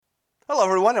Hello,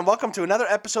 everyone, and welcome to another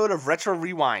episode of Retro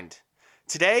Rewind.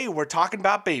 Today, we're talking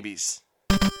about babies.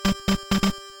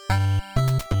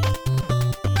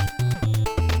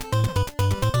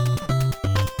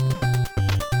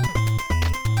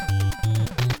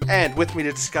 And with me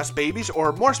to discuss babies,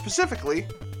 or more specifically,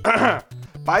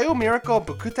 Biomiracle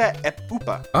Bokutte et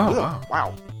Upa. Oh, wow.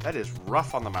 Wow, that is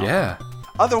rough on the mouth. Yeah.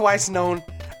 Otherwise known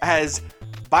as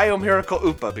Biomiracle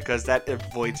Upa, because that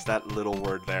avoids that little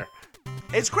word there.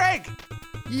 It's Craig!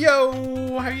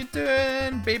 Yo, how you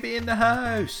doing? Baby in the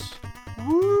house.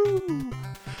 Woo!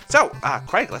 So,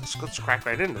 Craig, let's crack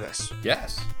right into this.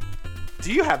 Yes.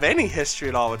 Do you have any history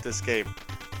at all with this game?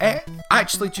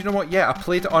 Actually, do you know what? Yeah, I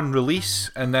played it on release,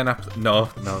 and then No,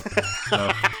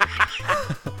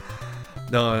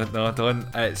 I don't.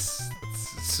 It's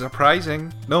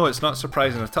surprising. No, it's not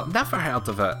surprising at all. Never heard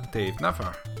of it, Dave.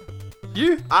 Never.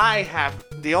 You? I have.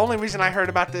 The only reason I heard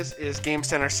about this is Game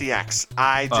Center CX.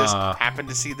 I just happened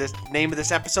to see this name of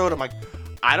this episode. I'm like,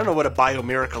 I don't know what a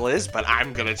Biomiracle is, but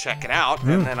I'm going to check it out.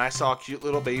 And then I saw a cute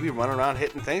little baby running around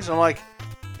hitting things. And I'm like,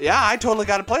 yeah, I totally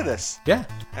got to play this. Yeah.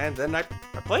 And then I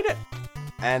played it.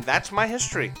 And that's my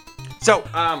history. So,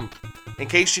 in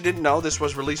case you didn't know, this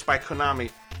was released by Konami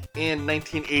in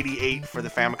 1988 for the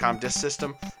Famicom Disk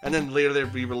System. And then later they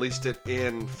re-released it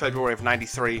in February of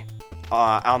 93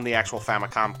 on the actual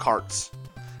Famicom carts.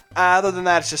 Other than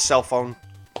that, it's just cell phone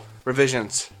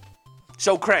revisions.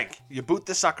 So, Craig, you boot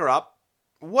the sucker up.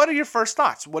 What are your first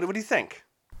thoughts? What do you think?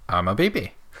 I'm a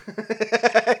baby.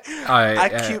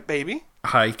 A cute baby.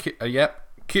 Hi,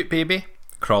 cute baby,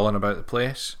 crawling about the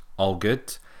place, all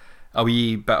good. A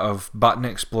wee bit of button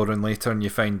exploring later, and you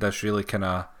find this really kind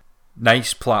of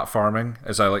nice platforming,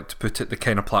 as I like to put it, the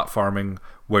kind of platforming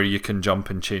where you can jump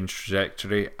and change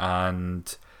trajectory,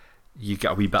 and you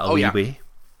get a wee bit of leeway,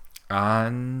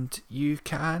 and you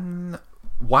can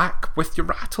whack with your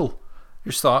rattle.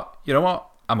 You just thought, you know what?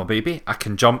 I'm a baby. I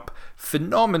can jump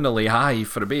phenomenally high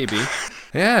for a baby.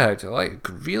 Yeah, like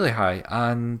really high,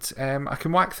 and I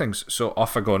can whack things. So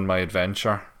off I go on my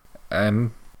adventure.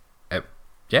 That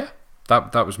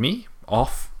was me.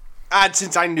 Off. And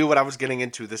since I knew what I was getting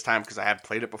into this time because I had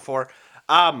played it before,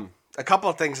 a couple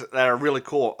of things that are really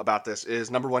cool about this is,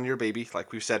 number one, you're a baby,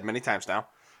 like we've said many times now.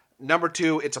 Number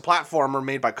two, it's a platformer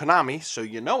made by Konami, so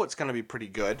you know it's going to be pretty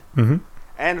good. Mm-hmm.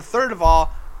 And third of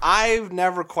all, I've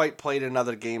never quite played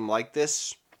another game like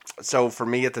this, so for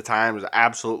me at the time, it was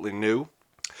absolutely new.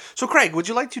 So, Craig, would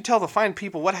you like to tell the fine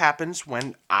people what happens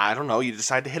when, I don't know, you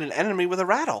decide to hit an enemy with a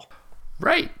rattle?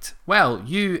 Right. Well,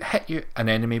 you hit an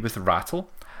enemy with a rattle,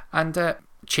 and it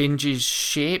changes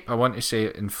shape. I want to say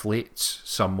it inflates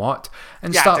somewhat,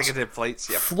 and starts I think it inflates,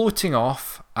 floating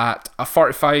off at a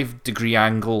 45-degree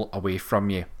angle away from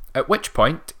you. At which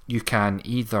point, you can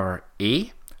either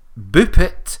A, boop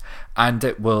it, and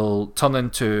it will turn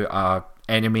into a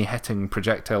enemy hitting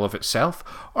projectile of itself,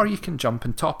 or you can jump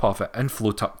on top of it and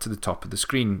float up to the top of the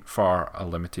screen for a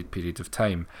limited period of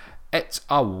time. It's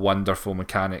a wonderful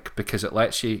mechanic because it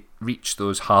lets you reach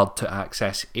those hard to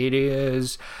access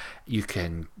areas. You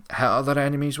can hit other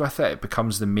enemies with it. It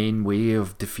becomes the main way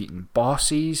of defeating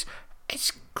bosses.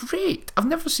 It's great. I've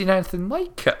never seen anything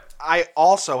like it. I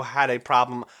also had a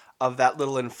problem of that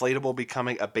little inflatable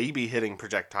becoming a baby hitting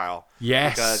projectile.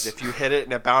 Yes. Because if you hit it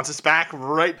and it bounces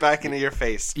right back into your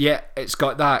face. Yeah, it's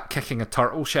got that kicking a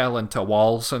turtle shell into a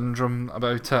wall syndrome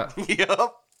about it.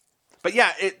 Yep. But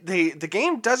yeah, the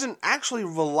game doesn't actually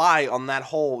rely on that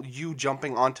whole you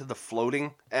jumping onto the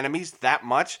floating enemies that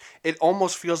much. It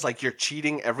almost feels like you're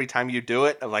cheating every time you do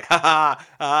it. I'm like,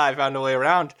 I found a way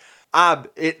around.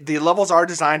 The levels are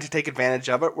designed to take advantage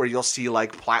of it, where you'll see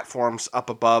like platforms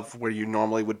up above where you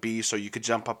normally would be, so you could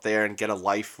jump up there and get a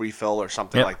life refill or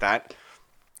something like that.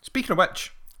 Speaking of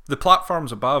which, the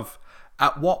platforms above,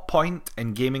 at what point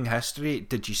in gaming history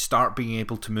did you start being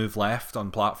able to move left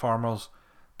on platformers?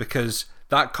 Because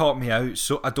that caught me out,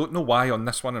 so I don't know why on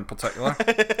this one in particular.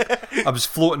 I was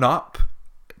floating up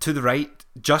to the right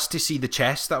just to see the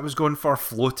chest that I was going for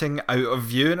floating out of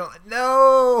view, and I'm like,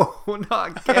 no,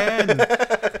 not again.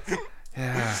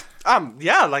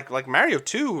 Yeah, like Mario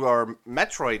 2 or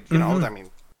Metroid, you know, I mean,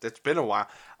 it's been a while.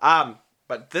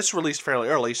 But this released fairly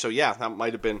early, so yeah, that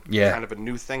might have been kind of a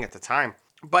new thing at the time.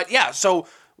 But yeah, so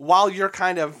while you're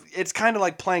it's kind of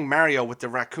like playing Mario with the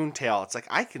raccoon tail. It's like,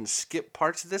 I can skip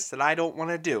parts of this that I don't want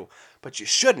to do, but you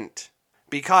shouldn't.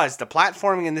 Because the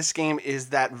platforming in this game is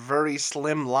that very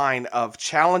slim line of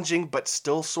challenging but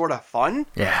still sort of fun.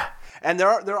 Yeah. And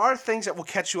there are things that will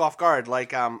catch you off guard.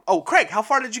 Like, Craig, how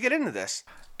far did you get into this?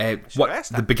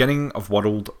 The beginning of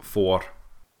World 4.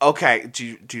 Okay, do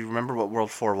you remember what World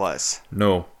 4 was?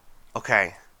 No.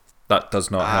 Okay. That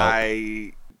does not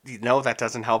help. No, that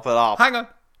doesn't help at all. Hang on,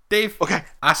 Dave. Okay.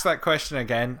 Ask that question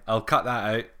again. I'll cut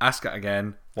that out. Ask it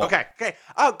again. What? Okay.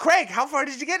 Oh, Craig, how far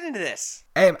did you get into this?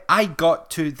 I got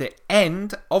to the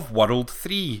end of World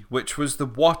 3, which was the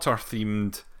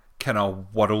water-themed kind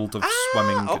of world of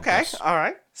swimming. Okay, goodness. all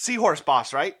right. Seahorse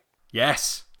boss, right?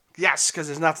 Yes. Yes, because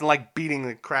there's nothing like beating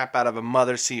the crap out of a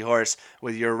mother seahorse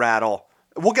with your rattle.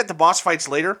 We'll get to boss fights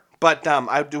later, but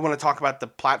I do want to talk about the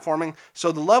platforming.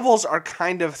 So the levels are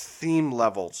kind of theme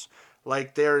levels.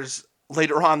 Like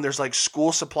later on, there's like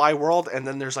school supply world, and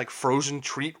then there's like frozen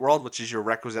treat world, which is your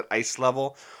requisite ice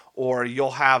level. Or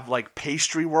you'll have like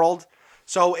pastry world.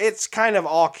 So it's kind of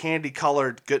all candy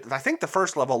colored good. I think the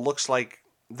first level looks like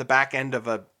the back end of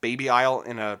a baby aisle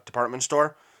in a department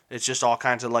store. It's just all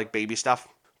kinds of like baby stuff.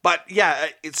 But yeah,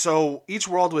 so each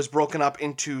world was broken up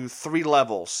into 3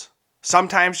 levels.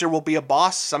 Sometimes there will be a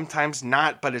boss, sometimes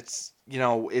not, but it's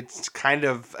kind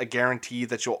of a guarantee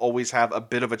that you'll always have a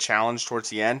bit of a challenge towards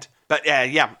the end. But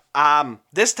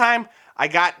this time I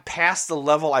got past the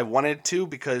level I wanted to,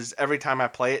 because every time I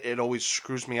play it, it always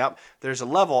screws me up. There's a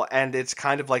level, and it's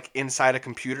kind of like inside a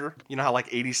computer. You know how like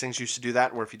 80s things used to do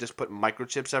that, where if you just put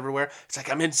microchips everywhere, it's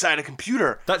like I'm inside a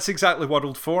computer. That's exactly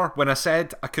World 4. When I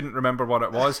said I couldn't remember what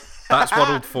it was, that's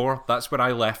World 4. That's where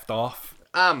I left off.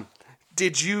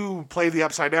 Did you play the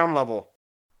Upside Down level?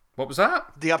 What was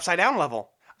that? The Upside Down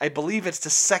level. I believe it's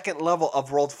the second level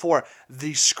of World 4.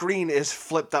 The screen is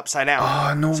flipped upside down.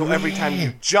 Oh, no So way. every time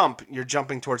you jump, you're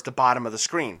jumping towards the bottom of the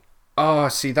screen. Oh,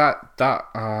 see,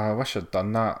 I wish I'd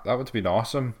done that. That would have been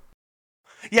awesome.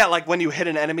 Yeah, like when you hit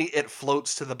an enemy, it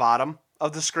floats to the bottom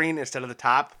of the screen instead of the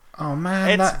top. Oh,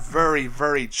 man. It's very,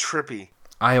 very trippy.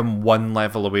 I am 1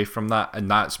 level away from that,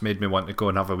 and that's made me want to go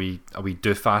and have a wee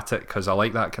doof at it, because I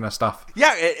like that kind of stuff.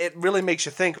 Yeah, it really makes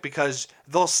you think, because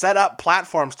they'll set up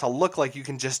platforms to look like you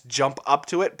can just jump up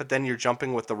to it, but then you're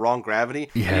jumping with the wrong gravity,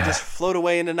 and you just float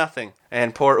away into nothing.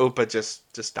 And poor Oopa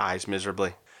just dies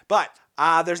miserably. But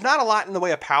there's not a lot in the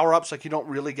way of power-ups. Like, you don't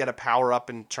really get a power-up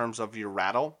in terms of your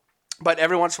rattle. But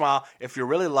every once in a while, if you're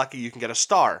really lucky, you can get a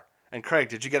star. And Craig,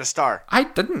 did you get a star? I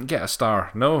didn't get a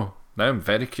star, no. Now I'm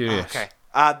very curious. Okay.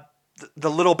 The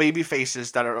little baby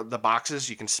faces that are the boxes,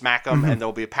 you can smack them, and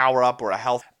there'll be a power-up or a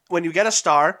health. When you get a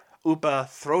star, Oopa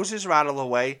throws his rattle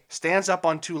away, stands up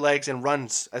on 2 legs, and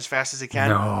runs as fast as he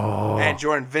can. No. And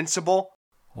you're invincible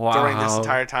during this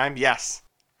entire time. Yes.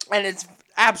 And it's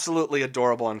absolutely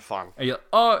adorable and fun. Are you,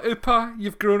 oh, Oopa,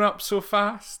 you've grown up so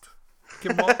fast.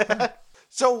 Come on.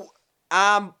 So,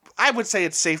 I would say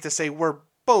it's safe to say we're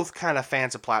both kind of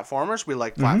fans of platformers. We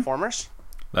like platformers.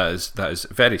 That is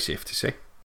very safe to say.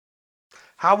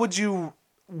 What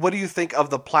do you think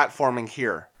of the platforming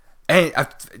here? I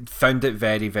found it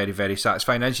very, very, very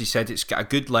satisfying. As you said, it's got a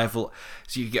good level,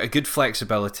 so you get a good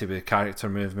flexibility with character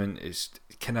movement.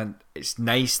 It's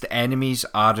nice. The enemies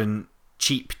aren't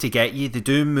cheap to get you. They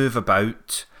do move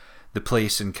about the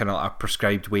place in kind of a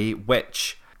prescribed way,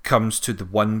 which comes to the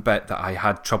one bit that I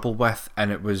had trouble with,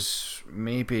 and it was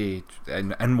maybe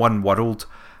in one world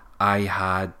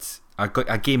I got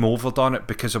a game overed on it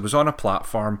because I was on a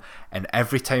platform, and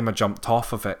every time I jumped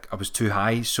off of it, I was too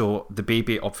high, so the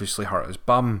baby obviously hurt his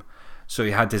bum. So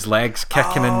he had his legs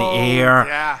kicking in the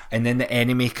air, and then the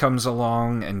enemy comes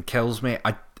along and kills me.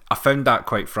 I found that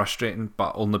quite frustrating,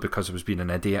 but only because I was being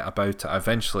an idiot about it. I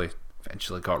eventually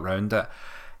got round it.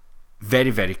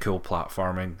 Very, very cool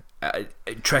platforming.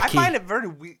 Tricky. I find it very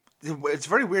weird. It's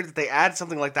very weird that they add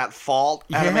something like that fall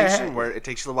animation where it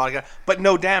takes you a while to get, but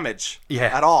no damage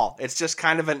at all. It's just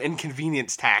kind of an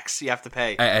inconvenience tax you have to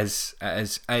pay. It is.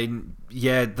 And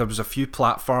there was a few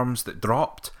platforms that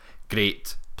dropped.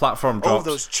 Great. Platform drops. Oh,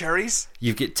 those cherries?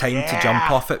 You get time to jump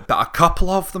off it, but a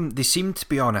couple of them, they seemed to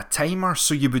be on a timer,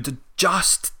 so you would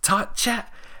just touch it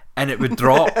and it would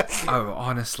drop. Oh,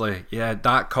 honestly,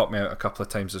 that caught me out a couple of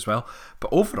times as well.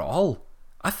 But overall,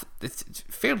 it's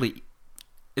fairly...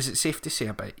 Is it safe to say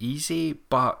a bit easy,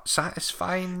 but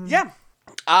satisfying? Yeah.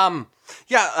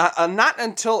 Not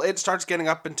until it starts getting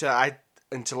up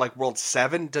into like World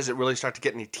 7 does it really start to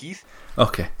get any teeth.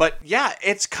 Okay. But yeah,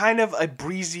 it's kind of a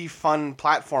breezy, fun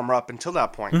platformer up until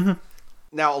that point. Mm-hmm.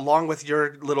 Now, along with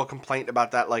your little complaint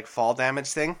about that like fall damage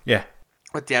thing. Yeah.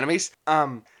 With the enemies.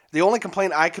 The only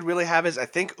complaint I could really have is I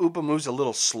think Oopa moves a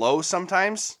little slow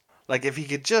sometimes. Like, if he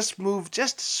could just move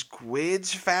just a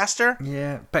squidge faster.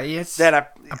 Yeah, but it's then I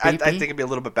think it'd be a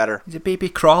little bit better. He's a baby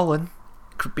crawling.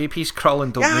 Babies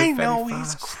crawling don't move very fast. Yeah, I know,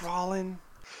 he's crawling.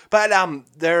 But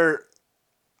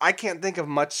I can't think of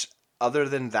much other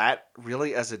than that,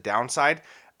 really, as a downside.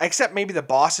 Except maybe the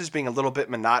bosses being a little bit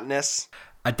monotonous.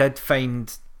 I did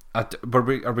find Are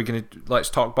we going to let's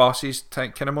talk bosses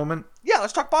kind of moment? Yeah,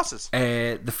 let's talk bosses.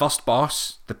 The first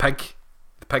boss, the pig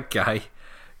guy,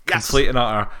 yes. complete and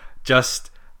utter.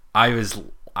 I was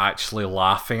actually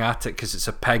laughing at it because it's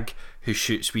a pig who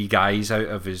shoots wee guys out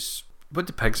of his. What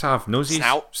do pigs have? Noses,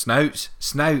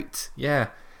 snout. Yeah,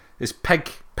 his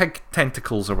pig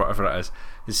tentacles or whatever it is.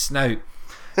 His snout.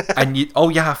 And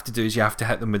all you have to do is you have to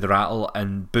hit them with the rattle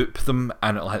and boop them,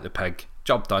 and it'll hit the pig.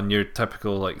 Job done. Your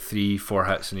typical 3-4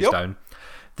 hits and he's down.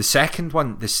 The second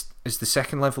one, this is the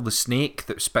second level, the snake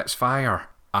that spits fire.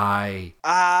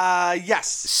 Yes.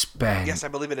 Spent. Yes, I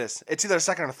believe it is. It's either a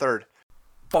second or third.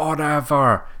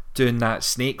 Forever doing that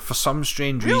snake for some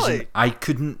strange reason. I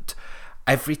couldn't.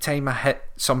 Every time I hit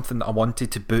something that I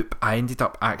wanted to boop, I ended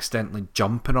up accidentally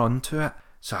jumping onto it,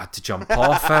 so I had to jump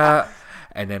off it.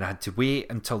 And then I had to wait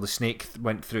until the snake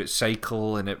went through its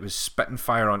cycle and it was spitting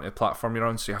fire onto the platform you're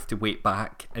on, so you have to wait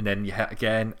back and then you hit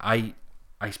again. I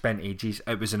spent ages.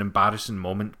 It was an embarrassing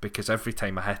moment because every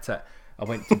time I hit it, I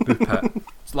went to boop it,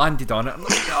 it's landed on it, I'm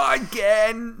like, oh,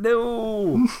 again,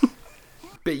 no.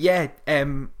 But yeah,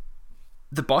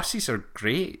 the bosses are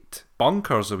great.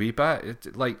 Bonkers a wee bit.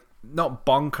 Not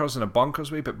bonkers in a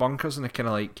bonkers way, but bonkers in a kind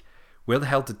of where the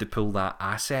hell did they pull that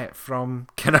asset from?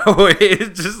 Kind of way.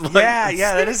 It's just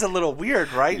that is a little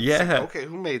weird, right? Yeah. Okay,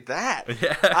 who made that?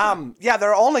 Yeah.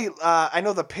 There are only. I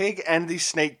know the pig and the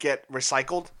snake get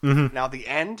recycled. Mm-hmm. Now the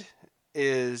end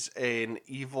is an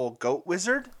evil goat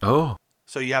wizard. Oh.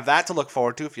 So you have that to look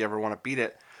forward to if you ever want to beat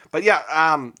it. But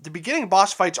yeah, the beginning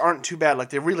boss fights aren't too bad.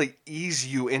 They really ease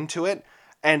you into it,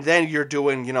 and then you're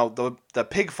doing the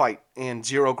pig fight in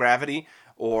zero gravity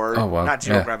or not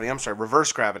zero gravity. I'm sorry,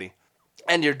 reverse gravity.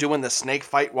 And you're doing the snake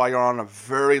fight while you're on a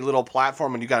very little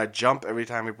platform and you got to jump every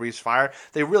time he breathes fire.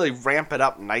 They really ramp it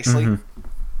up nicely. Mm-hmm.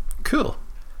 Cool.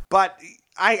 But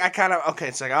I kind of, okay,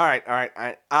 it's all right.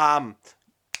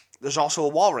 There's also a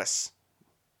walrus.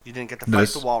 You didn't get to fight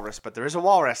the walrus, but there is a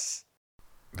walrus.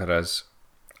 There is.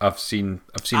 I've seen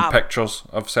pictures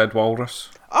of said walrus.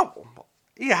 Oh,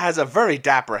 he has a very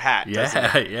dapper hat.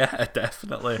 Yeah,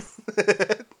 definitely.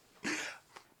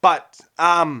 But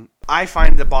I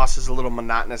find the bosses a little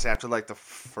monotonous after the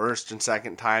first and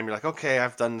second time. You're like, okay,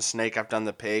 I've done the snake, I've done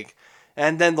the pig.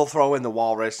 And then they'll throw in the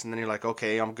walrus, and then you're like,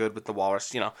 okay, I'm good with the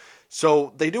walrus,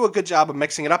 So they do a good job of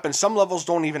mixing it up, and some levels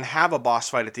don't even have a boss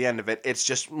fight at the end of it. It's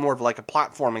just more of a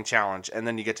platforming challenge, and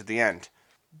then you get to the end.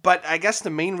 But I guess the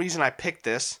main reason I picked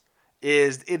this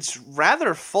is it's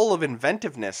rather full of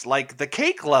inventiveness, like the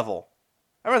cake level.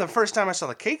 I remember the first time I saw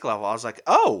the cake level, I was like,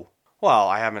 oh, well,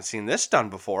 I haven't seen this done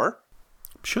before.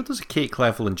 I'm sure there's a cake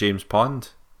level in James Pond.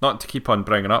 Not to keep on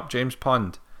bringing up James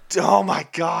Pond. Oh my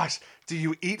gosh. Do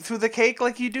you eat through the cake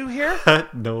like you do here?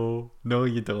 No,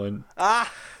 you don't.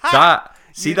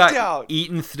 Don't.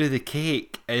 Eating through the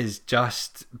cake is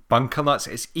just bunker nuts.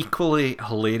 It's equally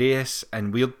hilarious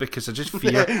and weird because I just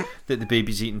fear that the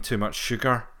baby's eating too much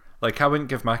sugar. I wouldn't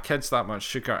give my kids that much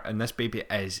sugar, and this baby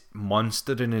is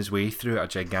monstering his way through a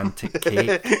gigantic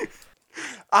cake.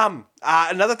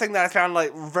 Another thing that I found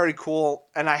very cool,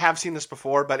 and I have seen this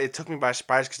before, but it took me by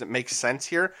surprise because it makes sense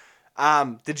here.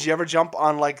 Did you ever jump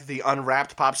on the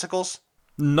unwrapped popsicles?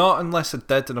 Not unless I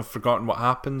did and I've forgotten what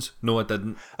happens. No, I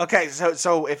didn't. Okay,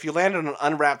 so if you land on an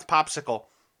unwrapped popsicle,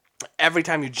 every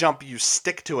time you jump, you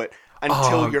stick to it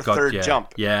until your third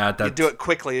jump. Yeah, I did. You do it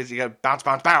quickly as you go bounce,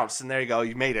 bounce, bounce, and there you go,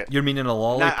 you made it. You're meaning a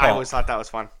lollipop? I always thought that was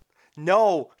fun.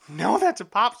 No, that's a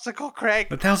popsicle, Craig.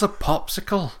 What the hell's a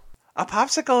popsicle? A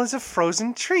popsicle is a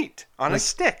frozen treat on a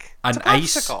stick. It's a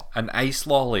popsicle. An ice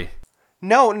lolly.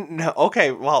 No.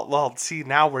 Okay, well. See,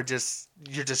 now you're just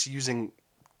using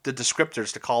the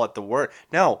descriptors to call it the word.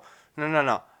 No.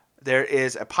 There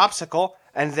is a popsicle,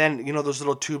 and then those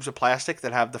little tubes of plastic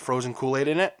that have the frozen Kool-Aid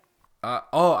in it.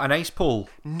 An ice pole.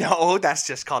 No, that's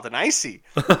just called an icy.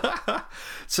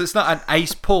 So it's not an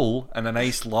ice pole and an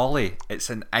ice lolly. It's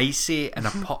an icy and a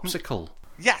popsicle.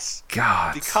 Yes.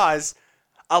 God. Because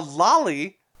a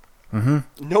lolly.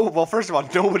 Mm-hmm. No, well, first of all,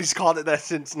 nobody's called it that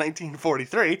since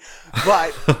 1943.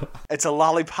 But it's a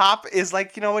lollipop is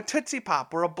a Tootsie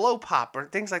Pop or a Blow Pop or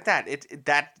things like that.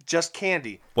 That just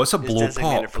candy. What's a Blow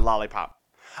Pop? For lollipop.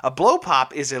 A Blow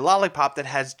Pop is a lollipop that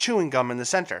has chewing gum in the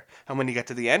center, and when you get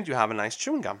to the end, you have a nice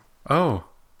chewing gum. Oh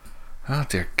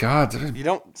dear God! You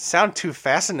don't sound too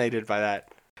fascinated by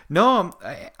that. No,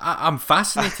 I'm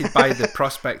fascinated by the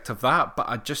prospect of that, but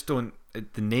I just don't.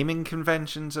 The naming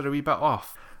conventions are a wee bit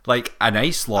off. An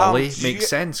ice lolly makes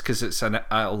sense because it's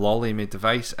a lolly made of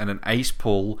ice, and an ice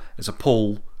pole is a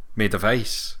pole made of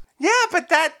ice. Yeah, but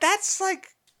that's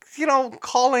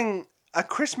calling a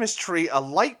Christmas tree a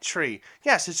light tree?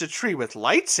 Yes, it's a tree with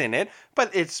lights in it, but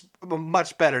it's a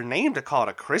much better name to call it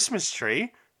a Christmas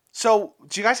tree. So,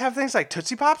 do you guys have things like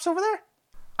Tootsie Pops over there?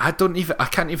 I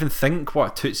can't even think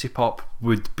what a Tootsie Pop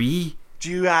would be. Do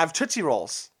you have Tootsie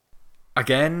Rolls?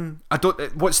 Again,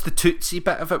 what's the Tootsie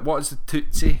bit of it? What is the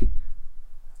Tootsie?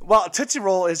 Well, Tootsie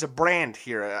Roll is a brand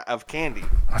here of candy.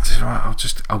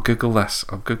 I'll Google this.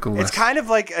 It's kind of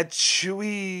like a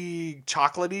chewy,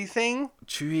 chocolatey thing.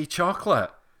 Chewy chocolate.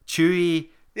 Chewy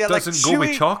doesn't go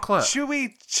with chocolate.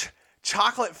 Chewy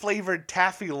chocolate-flavored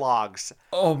taffy logs.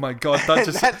 Oh my god,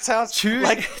 that sounds chewy.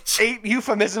 Like 8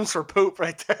 euphemisms for poop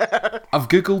right there. I've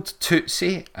googled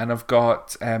Tootsie and I've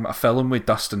got a film with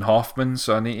Dustin Hoffman,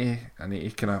 so I need to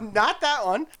kind of... Not that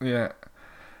one. Yeah.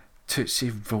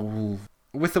 Tootsie Roll...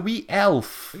 With a wee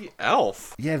elf. Wee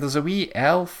elf? Yeah, there's a wee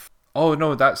elf. Oh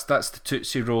no, that's the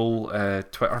Tootsie Roll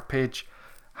Twitter page.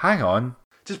 Hang on.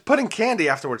 Just put in candy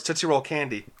afterwards. Tootsie Roll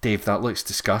candy. Dave, that looks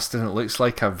disgusting. It looks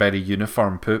like a very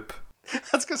uniform poop.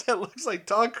 That's because it looks like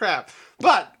dog crap.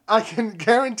 But I can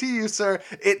guarantee you, sir,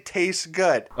 it tastes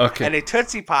good. Okay. And a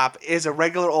Tootsie Pop is a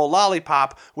regular old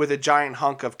lollipop with a giant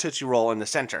hunk of Tootsie Roll in the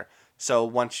center. So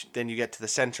then you get to the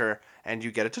center and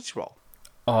you get a Tootsie Roll.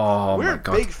 Oh, my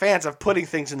God. We're big fans of putting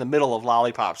things in the middle of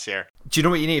lollipops here. Do you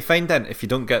know what you need to find then? If you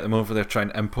don't get them over there, try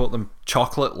and import them.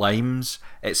 Chocolate limes.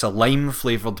 It's a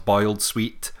lime-flavoured boiled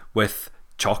sweet with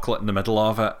chocolate in the middle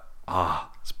of it.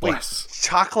 It's bliss. Wait,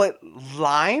 chocolate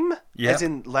lime? Yeah. As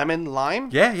in lemon lime?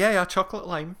 Yeah, chocolate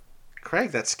lime.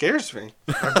 Craig, that scares me.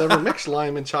 I've never mixed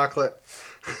lime and chocolate.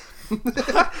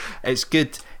 It's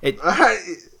good.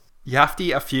 You have to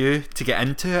eat a few to get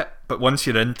into it, but once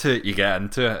you're into it, you get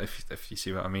into it, if you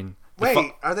see what I mean.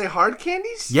 Wait, are they hard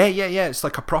candies? Yeah. It's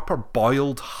like a proper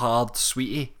boiled hard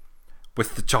sweetie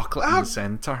with the chocolate in the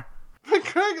centre.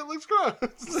 Craig, it looks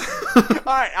gross.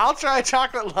 Alright, I'll try a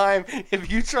chocolate lime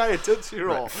if you try a Tootsie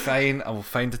Roll. Right, fine, I will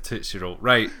find a Tootsie Roll.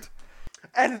 Right.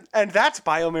 And that's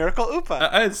Bio Miracle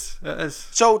Oopa. It is.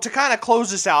 So to kind of close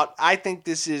this out, I think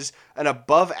this is an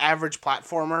above average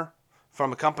platformer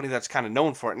from a company that's kind of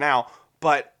known for it now,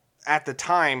 but at the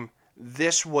time,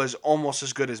 this was almost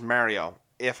as good as Mario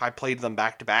if I played them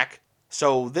back to back.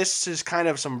 So this is kind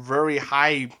of some very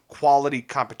high quality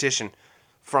competition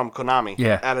from Konami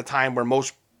at a time where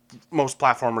most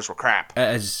platformers were crap.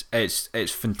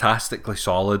 It's fantastically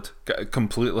solid,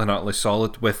 completely and utterly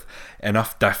solid, with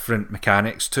enough different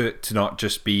mechanics to it to not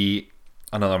just be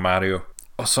another Mario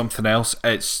or something else.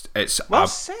 It's well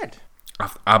said. An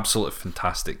absolute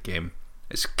fantastic game.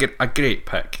 It's a great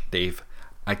pick, Dave.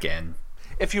 Again.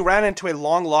 If you ran into a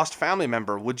long-lost family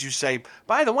member, would you say,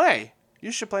 by the way,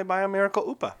 you should play Bio Miracle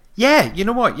Oopa? Yeah, you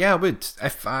know what? Yeah, I would.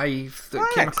 If I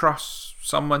came across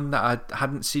someone that I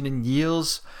hadn't seen in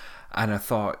years, and I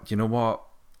thought, you know what?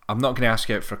 I'm not going to ask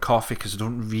you out for coffee because I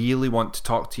don't really want to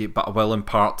talk to you, but I will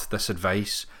impart this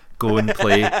advice. Go and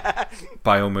play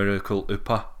Bio Miracle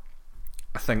Oopa.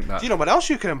 I think that... Do you know what else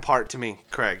you can impart to me,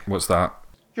 Craig? What's that?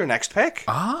 Your next pick.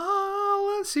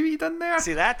 See what you done there?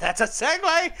 See that? That's a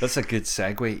segue. That's a good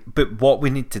segue. But what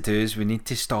we need to do is we need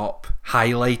to stop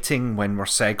highlighting when we're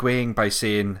segueing by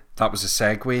saying that was a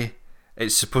segue.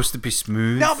 It's supposed to be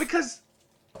smooth. No, because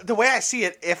the way I see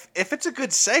it, if it's a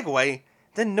good segue,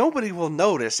 then nobody will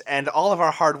notice and all of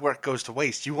our hard work goes to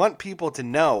waste. You want people to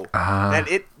know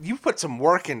that you put some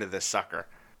work into this sucker.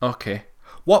 Okay.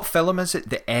 What film is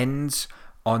it that ends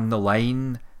on the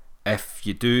line... If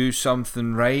you do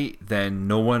something right, then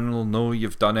no one will know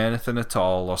you've done anything at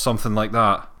all, or something like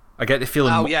that. I get the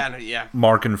feeling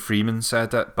Morgan Freeman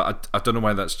said it, but I don't know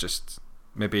why that's just...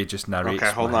 Maybe it just narrates.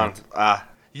 Okay, hold on.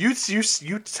 You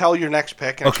tell your next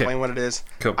pick and explain what it is.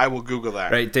 Cool. I will Google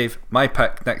that. Right, Dave, my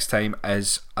pick next time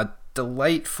is a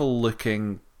delightful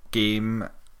looking game,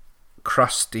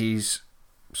 Krusty's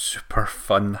Super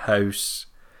Fun House.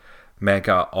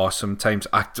 Mega awesome times.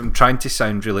 I'm trying to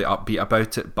sound really upbeat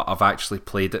about it, but I've actually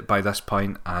played it by this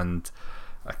point and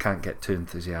I can't get too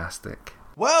enthusiastic.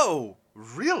 Whoa,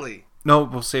 really? No,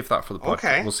 we'll save that for the podcast.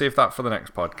 Okay. We'll save that for the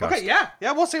next podcast. Okay, yeah,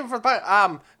 we'll save it for the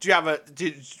podcast. Do you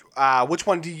have which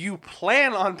one do you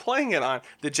plan on playing it on?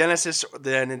 The Genesis, the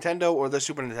Nintendo, or the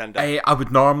Super Nintendo? I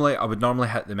would normally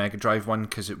hit the Mega Drive one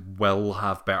because it will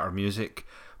have better music,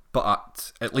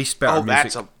 but at least better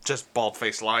music. Oh, that's just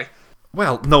bald-faced lie.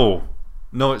 Well, no,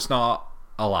 it's not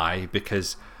a lie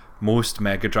because most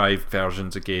Mega Drive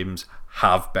versions of games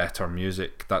have better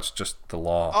music. That's just the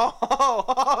law.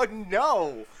 Oh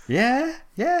no. Yeah.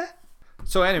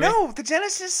 So anyway. No, the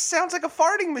Genesis sounds like a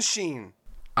farting machine.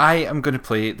 I am going to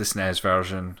play the SNES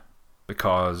version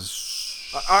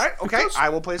because... Alright, okay. I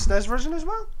will play the SNES version as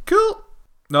well. Cool.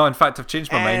 No, in fact, I've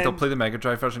changed my mind. I'll play the Mega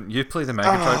Drive version. You play the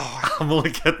Mega Drive. I'm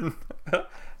only kidding.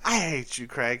 I hate you,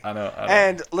 Craig. I know.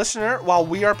 And listener, while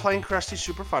we are playing Krusty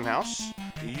Super Funhouse,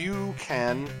 you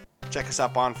can check us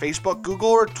up on Facebook, Google,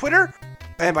 or Twitter.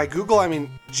 And by Google, I mean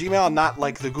Gmail, not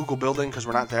like the Google building, because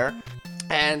we're not there.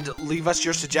 And leave us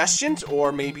your suggestions,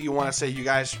 or maybe you want to say, you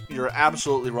guys, you're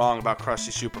absolutely wrong about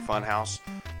Krusty Super Funhouse,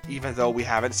 even though we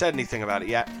haven't said anything about it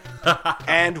yet.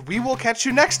 And we will catch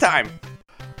you next time.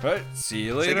 Right, see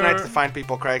you later. Say goodnight to the fine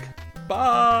people, Craig.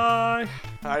 Bye.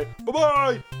 All right,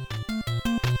 bye-bye.